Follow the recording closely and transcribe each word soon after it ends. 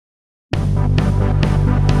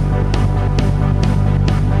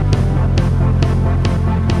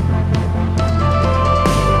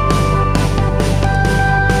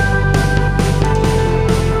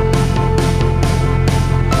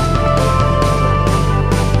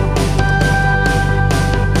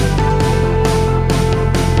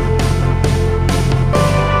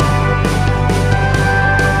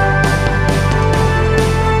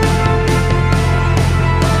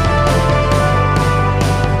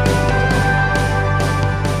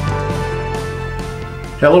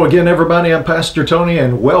Hello again, everybody. I'm Pastor Tony,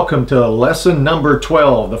 and welcome to lesson number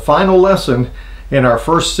 12, the final lesson in our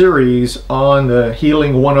first series on the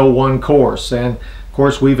Healing 101 course. And of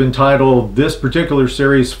course, we've entitled this particular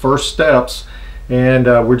series First Steps, and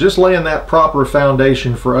we're just laying that proper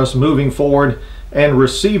foundation for us moving forward and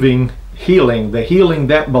receiving healing, the healing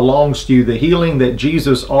that belongs to you, the healing that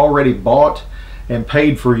Jesus already bought and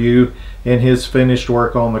paid for you in his finished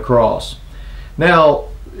work on the cross. Now,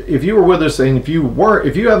 if you were with us, and if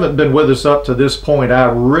you haven't been with us up to this point, I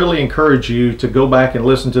really encourage you to go back and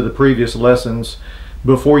listen to the previous lessons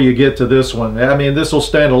before you get to this one. I mean, this will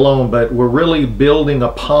stand alone, but we're really building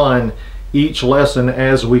upon each lesson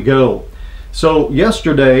as we go. So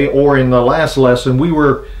yesterday, or in the last lesson, we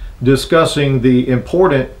were discussing the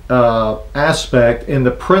important aspect in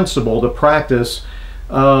the principle, the practice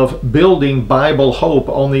of building Bible hope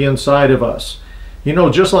on the inside of us. You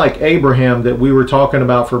know, just like Abraham that we were talking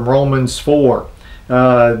about from Romans 4,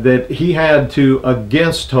 that he had to,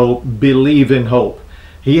 against hope, believe in hope.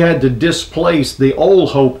 He had to displace the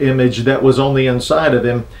old hope image that was on the inside of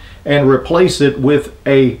him and replace it with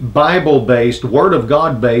a Bible-based, Word of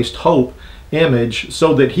God-based hope image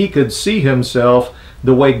so that he could see himself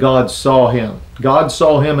the way God saw him. God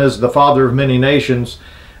saw him as the father of many nations.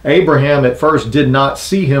 Abraham at first did not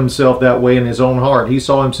see himself that way in his own heart. He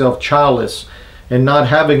saw himself childless and not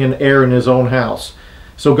having an heir in his own house.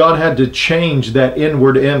 So God had to change that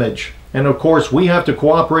inward image. And of course, we have to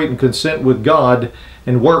cooperate and consent with God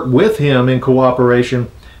and work with him in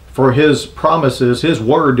cooperation for his promises, his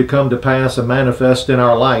word to come to pass and manifest in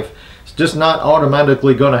our life. It's just not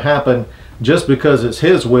automatically going to happen just because it's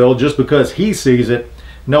his will, just because he sees it.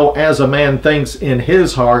 No, as a man thinks in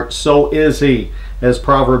his heart, so is he, as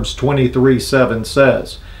Proverbs 23:7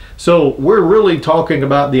 says. So we're really talking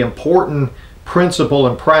about the important principle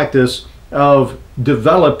and practice of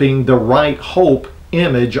developing the right hope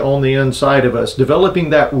image on the inside of us, developing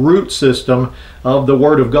that root system of the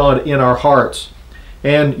Word of God in our hearts.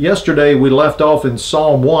 And yesterday we left off in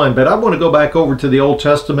Psalm 1, but I want to go back over to the Old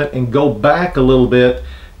Testament and go back a little bit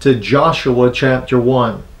to Joshua chapter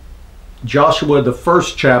 1. Joshua, the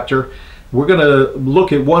first chapter. We're going to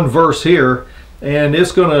look at one verse here, and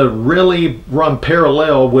it's going to really run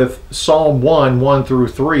parallel with Psalm 1 through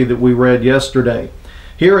 3 that we read yesterday.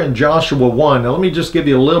 Here in Joshua 1, now let me just give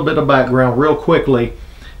you a little bit of background real quickly,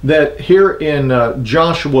 that here in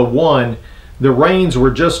Joshua 1, the reins were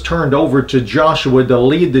just turned over to Joshua to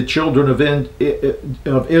lead the children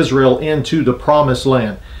of Israel into the promised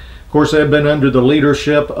land. Of course, they had been under the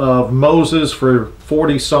leadership of Moses for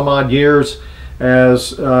 40 some odd years,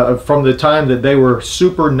 as from the time that they were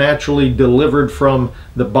supernaturally delivered from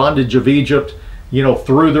the bondage of Egypt, you know,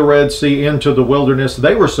 through the Red Sea into the wilderness.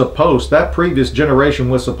 They were supposed, that previous generation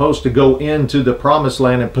was supposed to go into the promised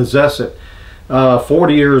land and possess it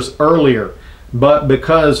 40 years earlier. But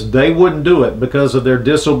because they wouldn't do it, because of their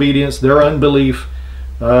disobedience, their unbelief,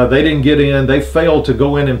 they didn't get in. They failed to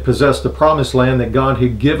go in and possess the promised land that God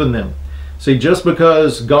had given them. See, just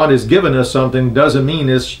because God has given us something doesn't mean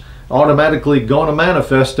it's automatically going to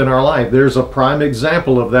manifest in our life. There's a prime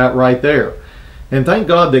example of that right there. And thank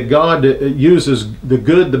God that God uses the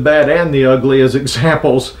good, the bad, and the ugly as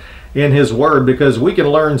examples in his word, because we can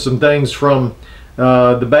learn some things from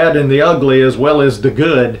the bad and the ugly as well as the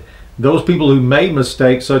good. Those people who made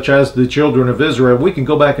mistakes, such as the children of Israel, we can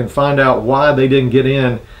go back and find out why they didn't get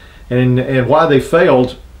in and why they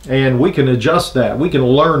failed, and we can adjust that. We can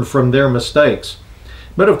learn from their mistakes.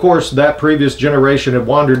 But of course, that previous generation had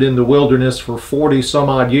wandered in the wilderness for 40 some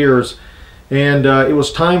odd years, and it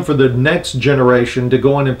was time for the next generation to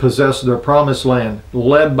go in and possess their promised land,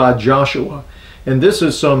 led by Joshua. And this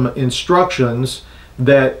is some instructions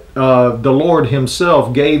that the Lord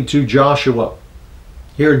himself gave to Joshua.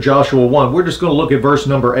 Here in Joshua 1, we're just going to look at verse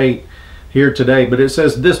number 8 here today, but it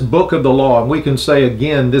says, this book of the law, and we can say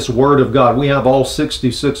again, this word of God. We have all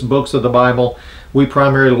 66 books of the Bible. We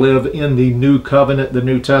primarily live in the New Covenant, the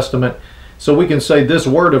New Testament. So we can say, this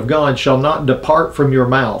word of God shall not depart from your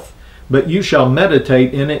mouth, but you shall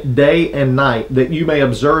meditate in it day and night, that you may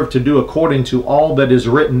observe to do according to all that is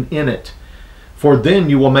written in it. For then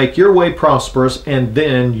you will make your way prosperous, and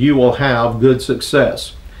then you will have good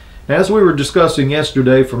success. As we were discussing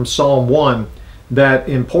yesterday from Psalm 1, that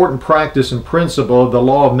important practice and principle of the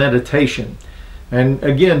law of meditation. And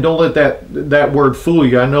again, don't let that word fool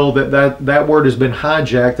you. I know that word has been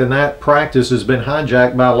hijacked, and that practice has been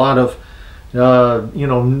hijacked by a lot of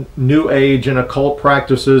New Age and occult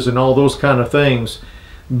practices and all those kind of things.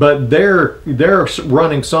 But they're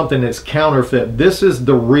running something that's counterfeit. This is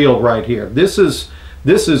the real right here. This is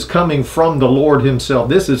This is coming from the Lord himself.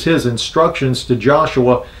 This is his instructions to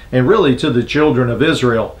Joshua and really to the children of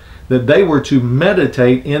Israel, that they were to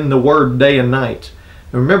meditate in the word day and night.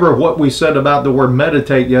 And remember what we said about the word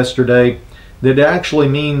meditate yesterday, that actually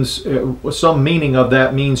means, some meaning of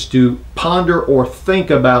that means to ponder or think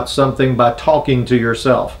about something by talking to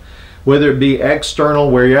yourself. Whether it be external,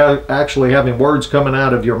 where you're actually having words coming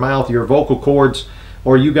out of your mouth, your vocal cords,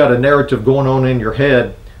 or you got a narrative going on in your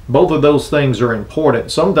head. Both of those things are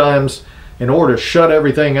important. Sometimes, in order to shut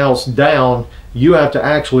everything else down, you have to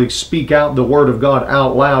actually speak out the word of God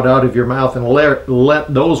out loud out of your mouth and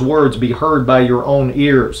let those words be heard by your own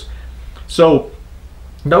ears. So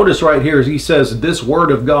notice right here, he says, this word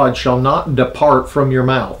of God shall not depart from your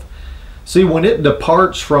mouth. See, when it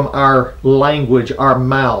departs from our language, our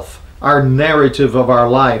mouth, our narrative of our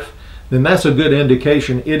life, then that's a good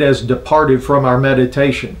indication it has departed from our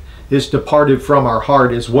meditation. It's departed from our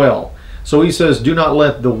heart as well. So he says, do not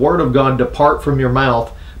let the word of God depart from your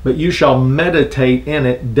mouth, but you shall meditate in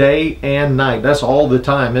it day and night. That's all the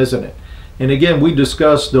time, isn't it? And again, we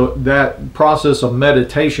discussed that process of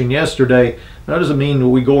meditation yesterday. That doesn't mean that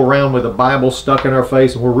we go around with a Bible stuck in our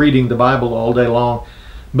face and we're reading the Bible all day long.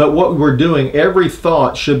 But what we're doing, every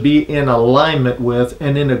thought should be in alignment with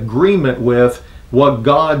and in agreement with what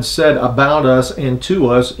God said about us and to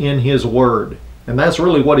us in his word. And that's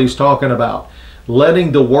really what he's talking about.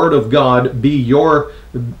 Letting the word of God be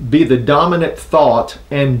the dominant thought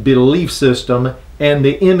and belief system and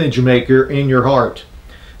the image maker in your heart.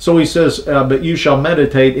 So he says, but you shall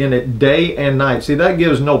meditate in it day and night. See, that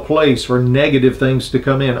gives no place for negative things to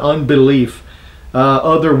come in, unbelief,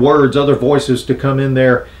 other words, other voices to come in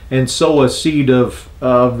there and sow a seed of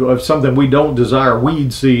something we don't desire,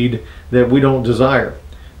 weed seed that we don't desire.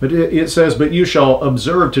 But it says, but you shall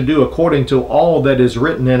observe to do according to all that is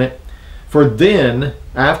written in it. For then,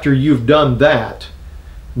 after you've done that,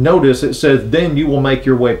 notice it says, then you will make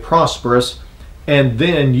your way prosperous, and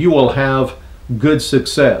then you will have good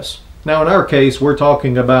success. Now in our case, we're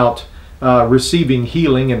talking about receiving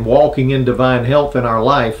healing and walking in divine health in our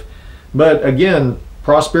life. But again,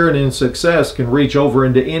 prosperity and success can reach over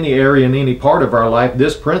into any area in any part of our life.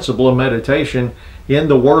 This principle of meditation in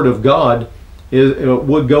the Word of God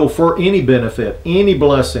would go for any benefit, any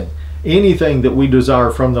blessing, anything that we desire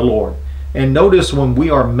from the Lord. And notice when we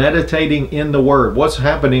are meditating in the Word, what's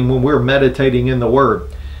happening when we're meditating in the Word?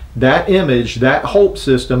 That image, that hope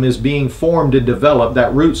system is being formed and developed,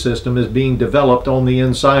 that root system is being developed on the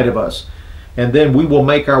inside of us. And then we will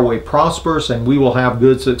make our way prosperous and we will have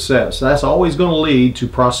good success. That's always going to lead to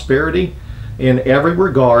prosperity in every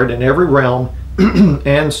regard, in every realm,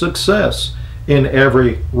 and success in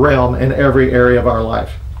every realm and every area of our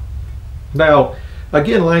life. Now,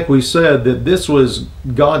 again, like we said, that this was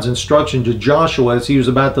God's instruction to Joshua as he was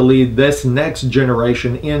about to lead this next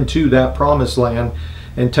generation into that promised land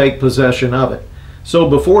and take possession of it. So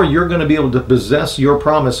before you're going to be able to possess your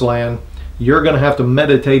promised land, you're going to have to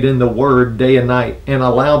meditate in the Word day and night and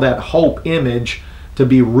allow that hope image to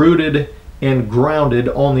be rooted and grounded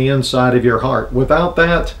on the inside of your heart. Without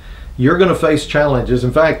that, you're going to face challenges.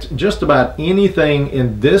 In fact, just about anything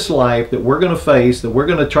in this life that we're going to face, that we're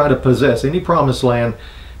going to try to possess, any promised land,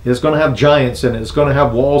 is going to have giants in it. It's going to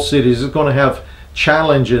have walled cities. It's going to have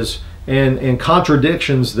challenges and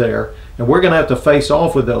contradictions there. And we're going to have to face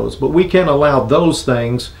off with those. But we can't allow those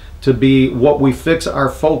things to be what we fix our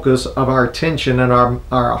focus of our attention and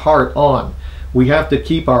our heart on. We have to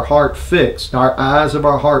keep our heart fixed, our eyes of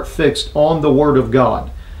our heart fixed on the Word of God.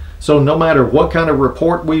 So no matter what kind of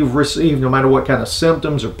report we've received, no matter what kind of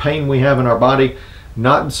symptoms or pain we have in our body,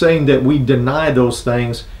 not saying that we deny those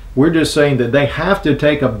things, we're just saying that they have to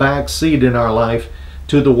take a back seat in our life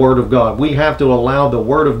to the Word of God. We have to allow the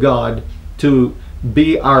Word of God to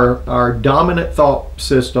be our dominant thought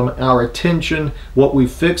system, our attention, what we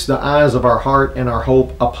fix the eyes of our heart and our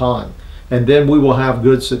hope upon. And then we will have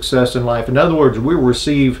good success in life. In other words, we will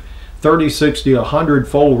receive 30, 60,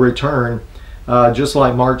 100-fold return, just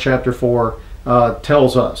like Mark chapter 4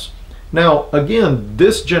 tells us. Now, again,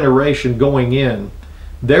 this generation going in,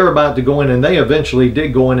 they're about to go in, and they eventually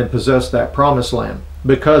did go in and possess that promised land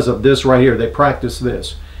because of this right here. They practiced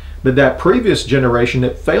this. But that previous generation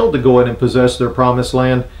that failed to go in and possess their promised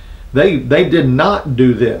land, they did not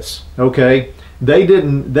do this. Okay, they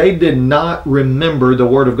did not remember the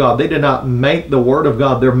Word of God. They did not make the Word of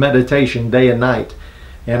God their meditation day and night.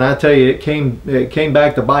 And I tell you, it came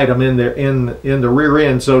back to bite them in the rear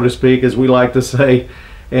end, so to speak, as we like to say.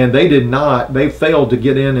 And they failed to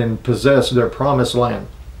get in and possess their promised land.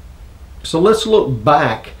 So let's look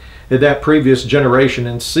back at that previous generation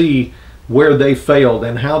and see where they failed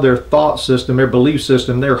and how their thought system, their belief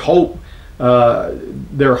system, their hope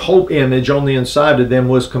their hope image on the inside of them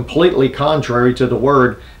was completely contrary to the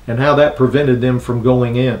word, and how that prevented them from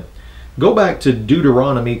going in. Go back to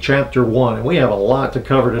Deuteronomy chapter 1, and we have a lot to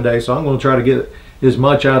cover today, so I'm going to try to get as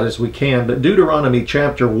much out as we can. But Deuteronomy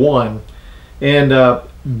chapter 1, and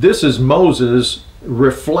this is Moses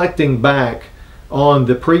reflecting back on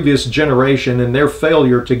the previous generation and their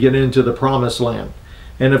failure to get into the promised land.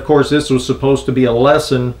 And of course, this was supposed to be a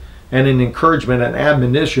lesson and an encouragement and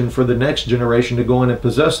admonition for the next generation to go in and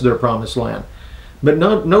possess their promised land. But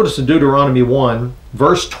notice in Deuteronomy 1,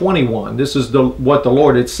 verse 21, this is what the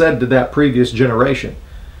Lord had said to that previous generation.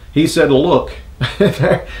 He said, look.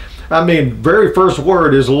 I mean, very first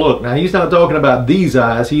word is look. Now, he's not talking about these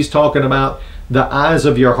eyes. He's talking about the eyes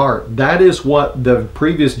of your heart. That is what the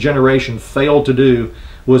previous generation failed to do,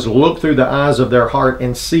 was look through the eyes of their heart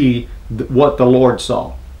and see what the Lord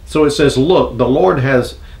saw. So it says, look, the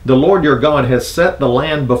Lord your God has set the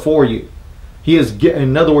land before you. He is,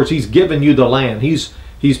 in other words, he's given you the land. He's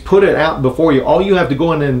put it out before you. All you have to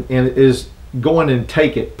go in and is go in and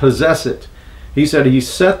take it, possess it. He said he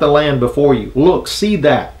set the land before you. Look, see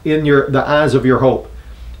that in the eyes of your hope.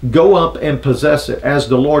 Go up and possess it, as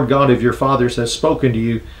the Lord God of your fathers has spoken to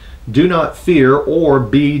you. Do not fear or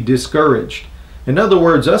be discouraged. In other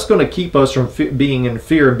words, that's going to keep us from being in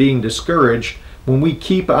fear and being discouraged when we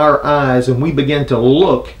keep our eyes and we begin to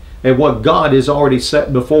look at what God has already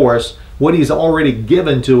set before us, what he's already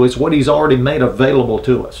given to us, what he's already made available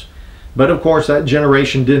to us. But of course, that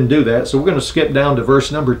generation didn't do that. So we're going to skip down to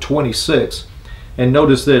verse number 26. And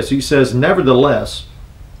notice this. He says, nevertheless,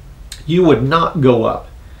 you would not go up,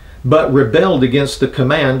 but rebelled against the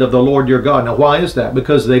command of the Lord your God. Now, why is that?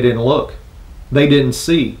 Because they didn't look. They didn't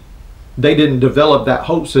see. They didn't develop that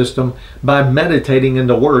hope system by meditating in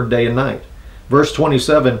the word day and night. Verse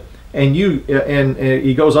 27, and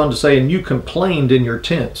he goes on to say, and you complained in your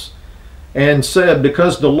tents and said,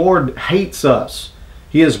 because the Lord hates us,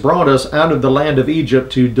 he has brought us out of the land of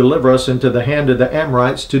Egypt to deliver us into the hand of the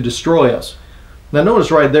Amorites to destroy us. Now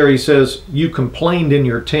notice right there, he says, you complained in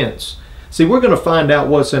your tents. See, we're going to find out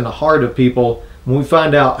what's in the heart of people when we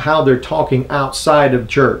find out how they're talking outside of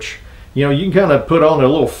church. You know, you can kind of put on a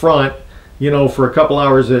little front, you know, for a couple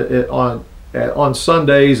hours on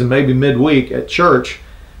Sundays and maybe midweek at church,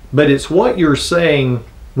 but it's what you're saying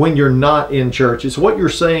when you're not in church. It's what you're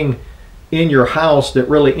saying in your house that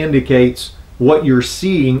really indicates what you're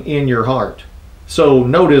seeing in your heart. So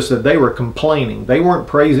notice that they were complaining. They weren't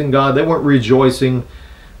praising God. They weren't rejoicing.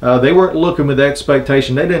 They weren't looking with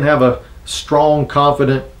expectation. They didn't have a strong,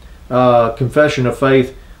 confident confession of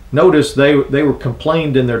faith. Notice they were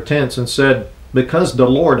complained in their tents and said, because the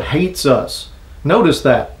Lord hates us. Notice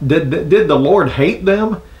that. Did the Lord hate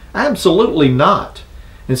them? Absolutely not.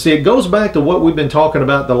 And see, it goes back to what we've been talking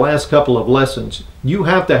about the last couple of lessons. You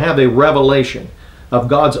have to have a revelation of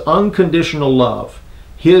God's unconditional love,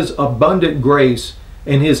 his abundant grace,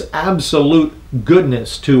 and his absolute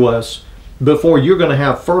goodness to us before you're going to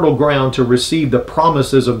have fertile ground to receive the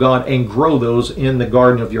promises of God and grow those in the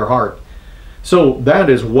garden of your heart. So that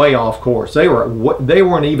is way off course. They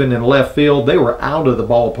weren't even in left field. They were out of the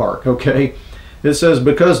ballpark, okay? It says,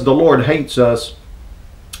 because the Lord hates us,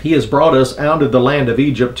 he has brought us out of the land of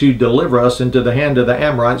Egypt to deliver us into the hand of the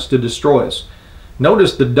Amorites to destroy us.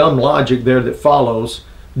 Notice the dumb logic there that follows,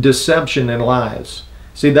 deception and lies.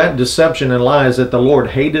 See, that deception and lies that the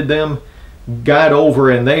Lord hated them got over,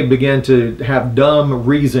 and they began to have dumb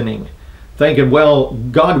reasoning, thinking, well,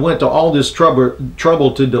 God went to all this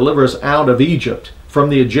trouble to deliver us out of Egypt from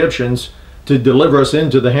the Egyptians, to deliver us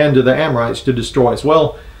into the hand of the Amorites to destroy us.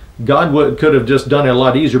 Well, God could have just done it a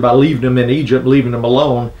lot easier by leaving them in Egypt, leaving them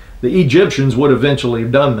alone. The Egyptians would eventually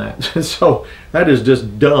have done that. So that is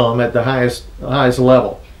just dumb at the highest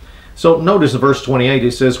level. So notice in verse 28,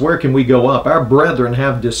 it says, where can we go up? Our brethren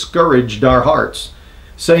have discouraged our hearts,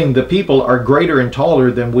 saying, the people are greater and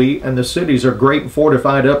taller than we, and the cities are great and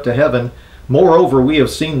fortified up to heaven. Moreover, we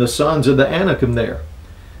have seen the sons of the Anakim there.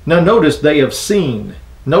 Now notice they have seen.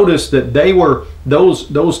 Notice that they were,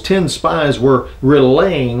 those 10 spies were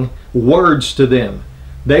relaying words to them.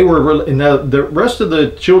 They were, now the rest of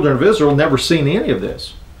the children of Israel never seen any of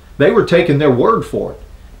this. They were taking their word for it.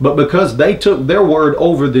 But because they took their word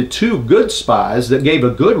over the 2 good spies that gave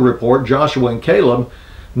a good report, Joshua and Caleb,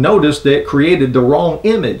 notice that it created the wrong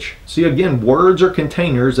image. See, again, words are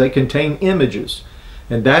containers. They contain images.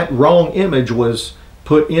 And that wrong image was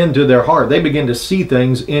put into their heart. They began to see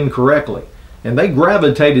things incorrectly. And they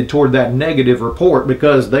gravitated toward that negative report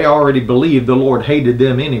because they already believed the Lord hated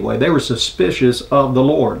them anyway. They were suspicious of the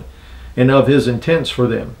Lord and of his intents for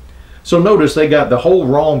them. So notice they got the whole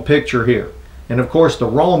wrong picture here. And of course, the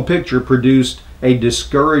wrong picture produced a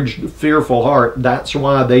discouraged, fearful heart. That's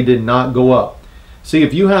why they did not go up. See,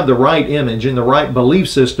 if you have the right image and the right belief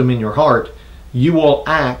system in your heart, you will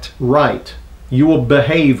act right. You will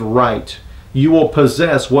behave right. You will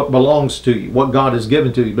possess what belongs to you, what God has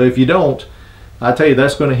given to you. But if you don't, I tell you,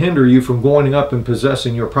 that's going to hinder you from going up and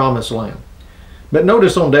possessing your promised land. But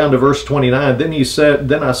notice on down to verse 29,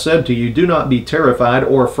 then I said to you, do not be terrified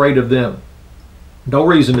or afraid of them. No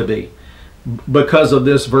reason to be, because of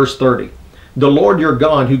this verse 30. The Lord your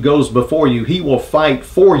God who goes before you, he will fight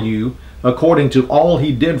for you according to all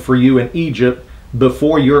he did for you in Egypt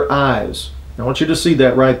before your eyes. I want you to see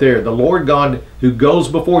that right there. The Lord God who goes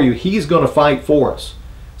before you, he's going to fight for us.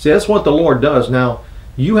 See, that's what the Lord does. Now,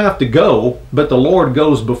 you have to go, but the Lord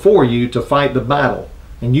goes before you to fight the battle,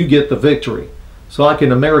 and you get the victory. So like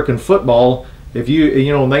in American football, if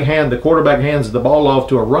the quarterback hands the ball off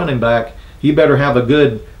to a running back, he better have a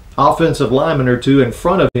good offensive lineman or two in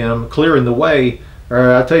front of him clearing the way,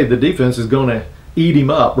 or I tell you, the defense is going to eat him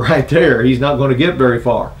up right there. He's not going to get very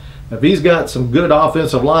far. If he's got some good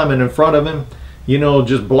offensive linemen in front of him,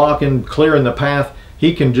 just blocking, clearing the path,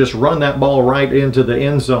 he can just run that ball right into the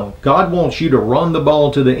end zone. God wants you to run the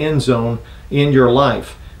ball to the end zone in your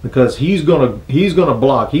life, because he's going to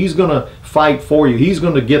block. He's going to fight for you. He's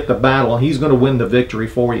going to get the battle. He's going to win the victory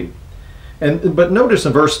for you. But notice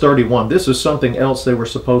in verse 31, this is something else they were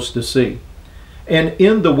supposed to see. And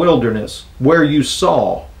in the wilderness, where you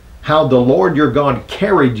saw how the Lord your God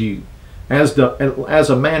carried you, as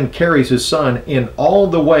a man carries his son, in all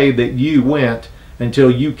the way that you went until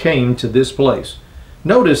you came to this place.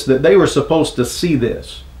 Notice that they were supposed to see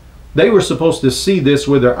this. They were supposed to see this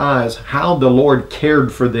with their eyes, how the Lord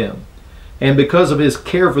cared for them. And because of his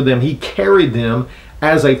care for them, he carried them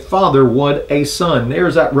as a father would a son.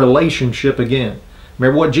 There's that relationship again.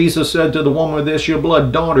 Remember what Jesus said to the woman with the issue of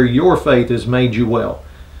blood? Daughter, your faith has made you well.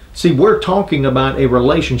 See, we're talking about a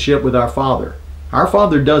relationship with our Father. Our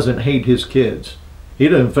Father doesn't hate his kids. He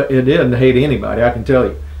didn't hate anybody, I can tell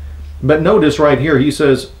you. But notice right here, he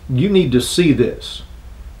says, you need to see this.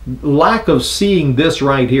 Lack of seeing this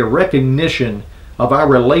right here, recognition of our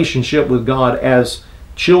relationship with God as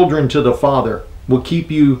children to the Father, will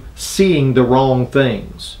keep you seeing the wrong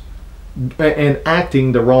things and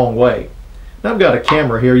acting the wrong way. Now, I've got a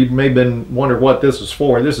camera here. You may have been wondering what this is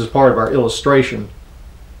for. This is part of our illustration.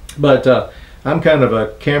 But I'm kind of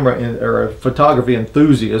a or a photography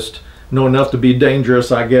enthusiast, know enough to be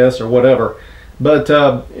dangerous, I guess, or whatever. But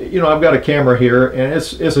I've got a camera here, and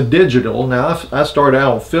it's a digital. Now, I started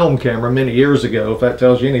out on film camera many years ago, if that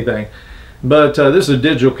tells you anything. But this is a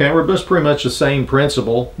digital camera, but it's pretty much the same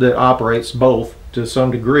principle that operates both to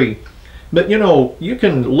some degree. But you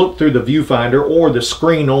can look through the viewfinder or the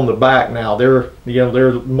screen on the back now. They're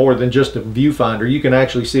more than just a viewfinder. You can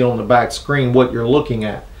actually see on the back screen what you're looking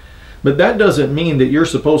at. But that doesn't mean that you're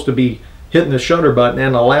supposed to be hitting the shutter button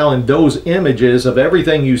and allowing those images of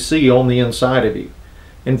everything you see on the inside of you.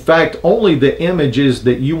 In fact, only the images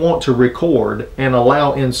that you want to record and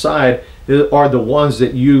allow inside are the ones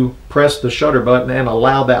that you press the shutter button and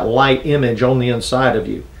allow that light image on the inside of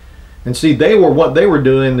you. And see, what they were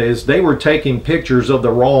doing is they were taking pictures of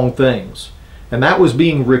the wrong things, and that was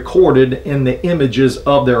being recorded in the images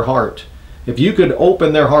of their heart. If you could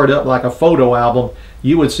open their heart up like a photo album,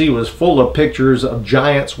 you would see it was full of pictures of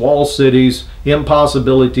giants, wall cities,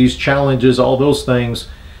 impossibilities, challenges, all those things.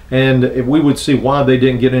 And we would see why they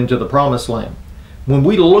didn't get into the promised land. When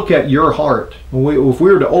we look at your heart, if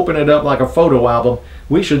we were to open it up like a photo album,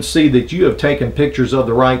 we should see that you have taken pictures of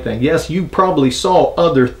the right thing. Yes, you probably saw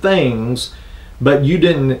other things, but you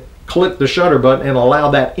didn't click the shutter button and allow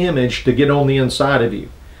that image to get on the inside of you.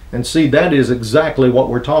 And see, that is exactly what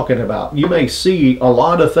we're talking about. You may see a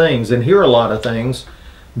lot of things and hear a lot of things,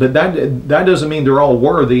 but that doesn't mean they're all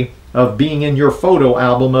worthy of being in your photo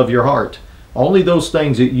album of your heart. Only those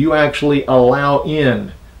things that you actually allow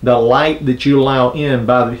in, the light that you allow in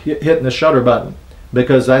by hitting the shutter button,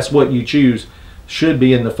 because that's what you choose, should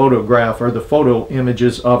be in the photograph or the photo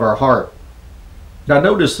images of our heart. Now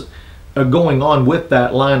notice going on with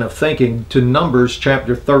that line of thinking to Numbers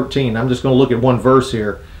chapter 13. I'm just going to look at one verse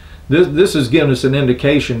here. This is giving us an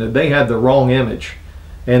indication that they had the wrong image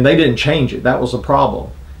and they didn't change it. That was the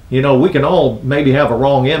problem. We can all maybe have a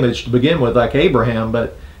wrong image to begin with, like Abraham,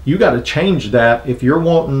 but you got to change that if you're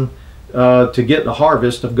wanting to get the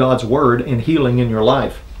harvest of God's word and healing in your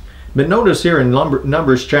life. But notice here in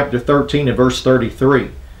Numbers chapter 13 and verse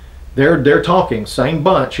 33, they're talking, same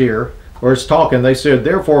bunch here, where it's talking, they said,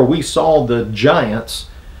 therefore we saw the giants,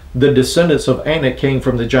 the descendants of Anak came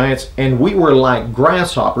from the giants, and we were like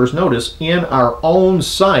grasshoppers, notice, in our own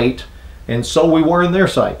sight, and so we were in their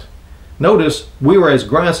sight. Notice, we were as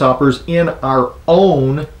grasshoppers in our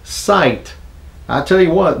own sight. I tell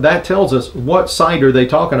you what, that tells us what sight are they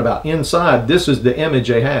talking about. Inside, this is the image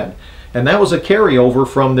they had. And that was a carryover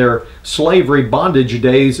from their slavery bondage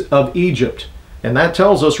days of Egypt. And that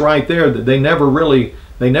tells us right there that they never really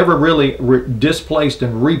displaced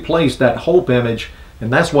and replaced that hope image,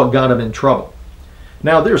 and that's what got them in trouble.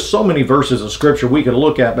 Now, there's so many verses of scripture we could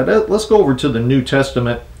look at, but let's go over to the New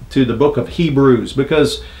Testament, to the book of Hebrews,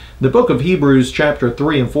 because the book of Hebrews chapter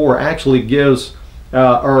 3 and 4 actually gives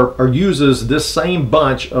or uses this same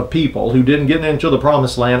bunch of people who didn't get into the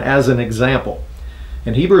promised land as an example.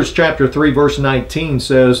 And Hebrews chapter 3 verse 19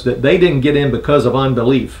 says that they didn't get in because of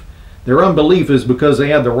unbelief. Their unbelief is because they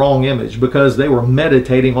had the wrong image, because they were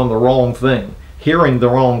meditating on the wrong thing, hearing the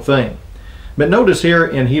wrong thing. But notice here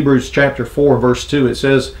in Hebrews chapter 4 verse 2, it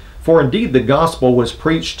says, "For indeed the gospel was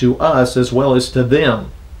preached to us as well as to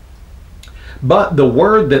them. But the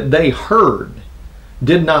word that they heard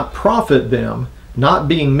did not profit them, not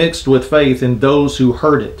being mixed with faith in those who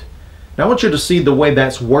heard it." Now I want you to see the way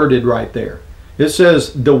that's worded right there. It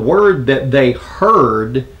says, the word that they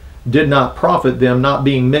heard did not profit them, not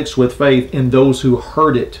being mixed with faith in those who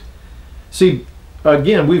heard it. See,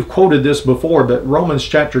 again, we've quoted this before, but Romans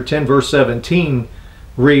chapter 10 verse 17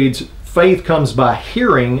 reads, "Faith comes by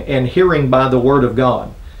hearing, and hearing by the word of God."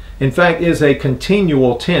 In fact, it's a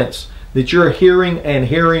continual tense that you're hearing and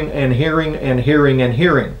hearing and hearing and hearing and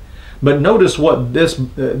hearing. But notice what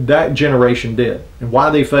that generation did and why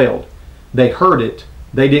they failed. They heard it.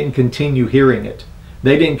 They didn't continue hearing it.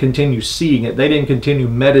 They didn't continue seeing it. They didn't continue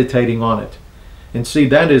meditating on it. And see,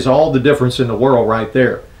 that is all the difference in the world right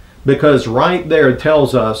there. Because right there it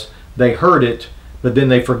tells us they heard it, but then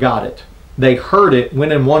they forgot it. They heard it,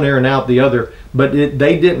 went in one ear and out the other, but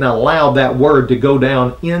they didn't allow that word to go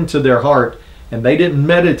down into their heart, and they didn't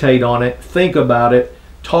meditate on it, think about it,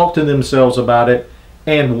 talk to themselves about it,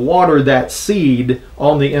 and water that seed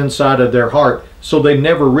on the inside of their heart. So they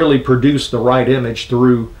never really produced the right image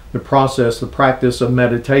through the process, the practice of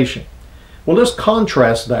meditation. Well, let's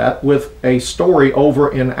contrast that with a story over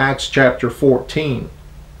in Acts chapter 14.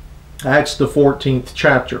 Acts the 14th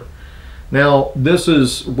chapter. Now, this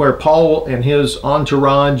is where Paul and his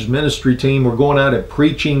entourage ministry team were going out and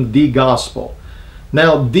preaching the gospel.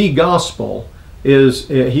 Now, the gospel is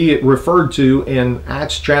he referred to in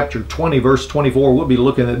Acts chapter 20 verse 24. We'll be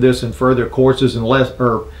looking at this in further courses and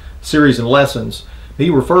series and lessons. He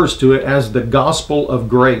refers to it as the gospel of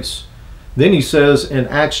grace. Then he says in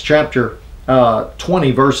Acts chapter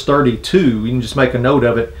 20 verse 32, you can just make a note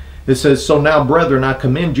of it. It says, "So now, brethren, I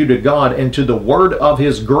commend you to God and to the word of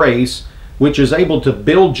his grace, which is able to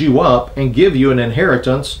build you up and give you an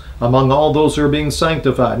inheritance among all those who are being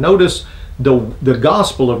sanctified." Notice the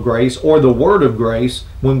gospel of grace, or the word of grace,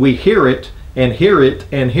 when we hear it and hear it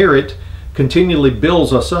and hear it, continually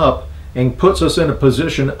builds us up and puts us in a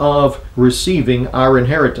position of receiving our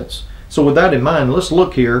inheritance. So with that in mind, let's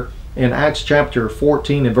look here in Acts chapter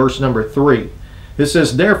 14 and verse number 3. It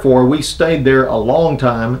says, "Therefore we stayed there a long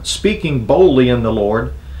time, speaking boldly in the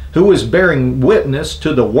Lord, who is bearing witness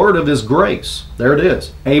to the word of his grace." There it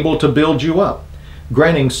is, able to build you up,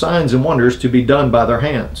 granting signs and wonders to be done by their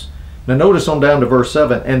hands. Now notice on down to verse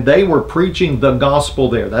 7, "And they were preaching the gospel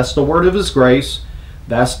there." That's the word of his grace.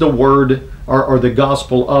 That's the word or the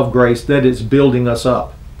gospel of grace that is building us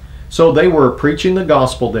up. So they were preaching the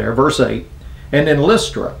gospel there, verse 8. "And in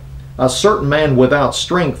Lystra, a certain man without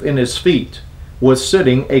strength in his feet was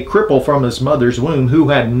sitting, a cripple from his mother's womb, who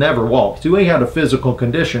had never walked." So he had a physical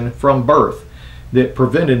condition from birth that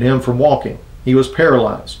prevented him from walking. He was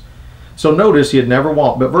paralyzed. So notice he had never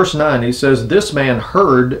walked. But verse 9, he says, "This man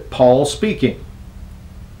heard Paul speaking.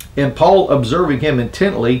 And Paul, observing him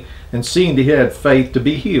intently and seeing that he had faith to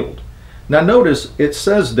be healed." Now notice it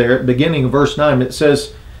says there, beginning of verse 9, it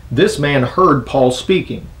says, "This man heard Paul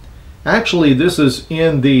speaking." Actually, this is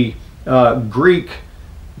in the Greek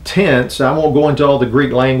tense. I won't go into all the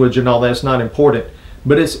Greek language and all that's not important,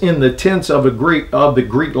 but it's in the tense of the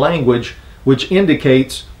Greek language, which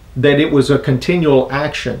indicates that it was a continual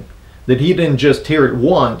action, that he didn't just hear it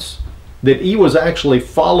once, that he was actually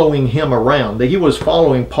following him around, that he was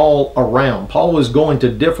following Paul around. Paul was going to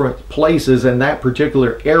different places in that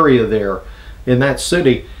particular area there, in that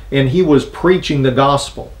city, and he was preaching the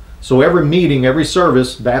gospel. So every meeting, every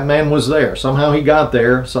service, that man was there. Somehow he got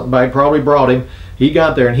there. Somebody probably brought him. He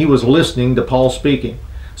got there and he was listening to Paul speaking.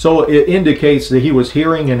 So it indicates that he was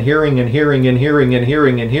hearing and hearing and hearing and hearing and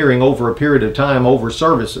hearing and hearing over a period of time, over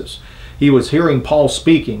services. He was hearing Paul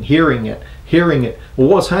speaking, hearing it, hearing it. Well,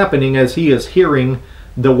 what's happening as he is hearing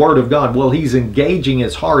the word of God? Well, he's engaging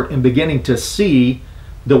his heart and beginning to see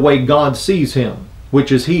the way God sees him,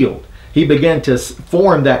 which is healed. he began to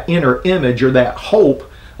form that inner image or that hope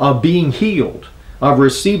of being healed, of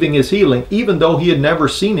receiving his healing, even though he had never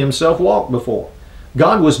seen himself walk before.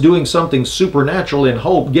 God was doing something supernatural in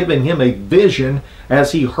Hope, giving him a vision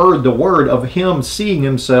as he heard the word of him seeing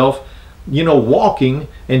himself, walking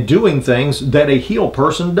and doing things that a healed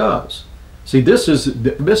person does. See, this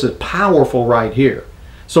is powerful right here.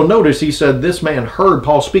 So notice he said this man heard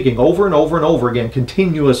Paul speaking over and over and over again,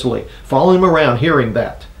 continuously, following him around, hearing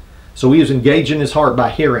that. So he was engaging his heart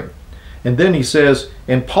by hearing. And then he says,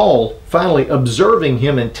 and Paul, finally observing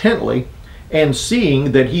him intently and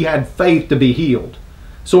seeing that he had faith to be healed.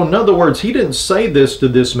 So in other words, he didn't say this to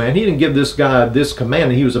this man. He didn't give this guy this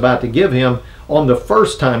command that he was about to give him on the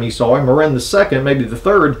first time he saw him, or in the second, maybe the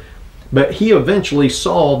third. But he eventually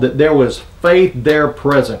saw that there was faith there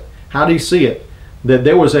present. How did he see it? That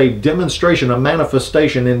there was a demonstration, a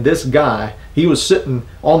manifestation in this guy. He was sitting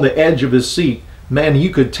on the edge of his seat. Man,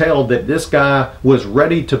 you could tell that this guy was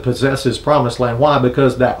ready to possess his promised land. Why?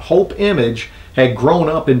 Because that hope image had grown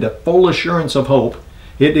up into full assurance of hope.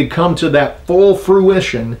 It had come to that full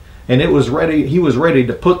fruition, and it was ready. He was ready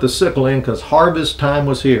to put the sickle in because harvest time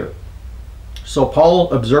was here. So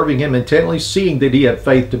Paul, observing him intently, seeing that he had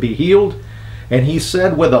faith to be healed, and he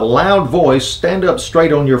said with a loud voice, stand up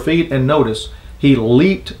straight on your feet. And notice, he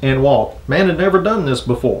leaped and walked. Man had never done this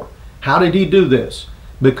before. How did he do this?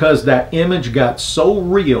 Because that image got so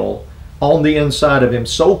real on the inside of him,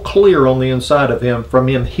 so clear on the inside of him, from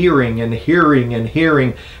him hearing and hearing and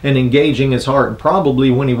hearing and engaging his heart. And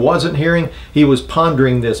probably when he wasn't hearing, he was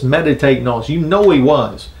pondering this, meditating on this. He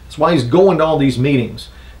was. That's why he's going to all these meetings.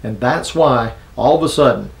 And that's why all of a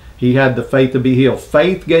sudden he had the faith to be healed.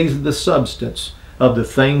 Faith gave the substance of the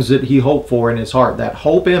things that he hoped for in his heart, that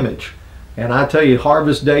hope image. And I tell you,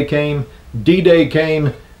 harvest day came, D-Day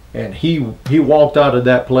came, and he walked out of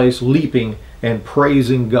that place leaping and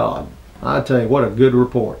praising God. I tell you, what a good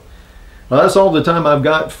report. Well, that's all the time I've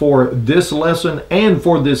got for this lesson and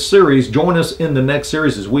for this series. Join us in the next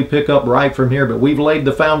series as we pick up right from here, but we've laid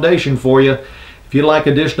the foundation for you. If you'd like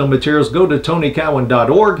additional materials, go to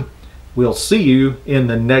tonycowan.org. We'll see you in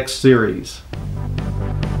the next series.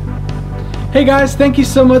 Hey guys, thank you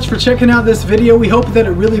so much for checking out this video. We hope that it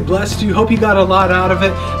really blessed you. Hope you got a lot out of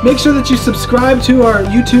it. Make sure that you subscribe to our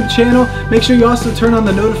YouTube channel. Make sure you also turn on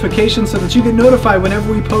the notifications so that you get notified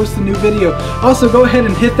whenever we post a new video. Also, go ahead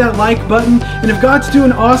and hit that like button. And if God's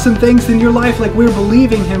doing awesome things in your life like we're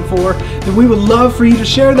believing Him for, then we would love for you to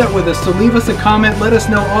share that with us. So leave us a comment. Let us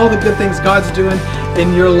know all the good things God's doing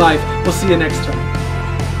in your life. We'll see you next time.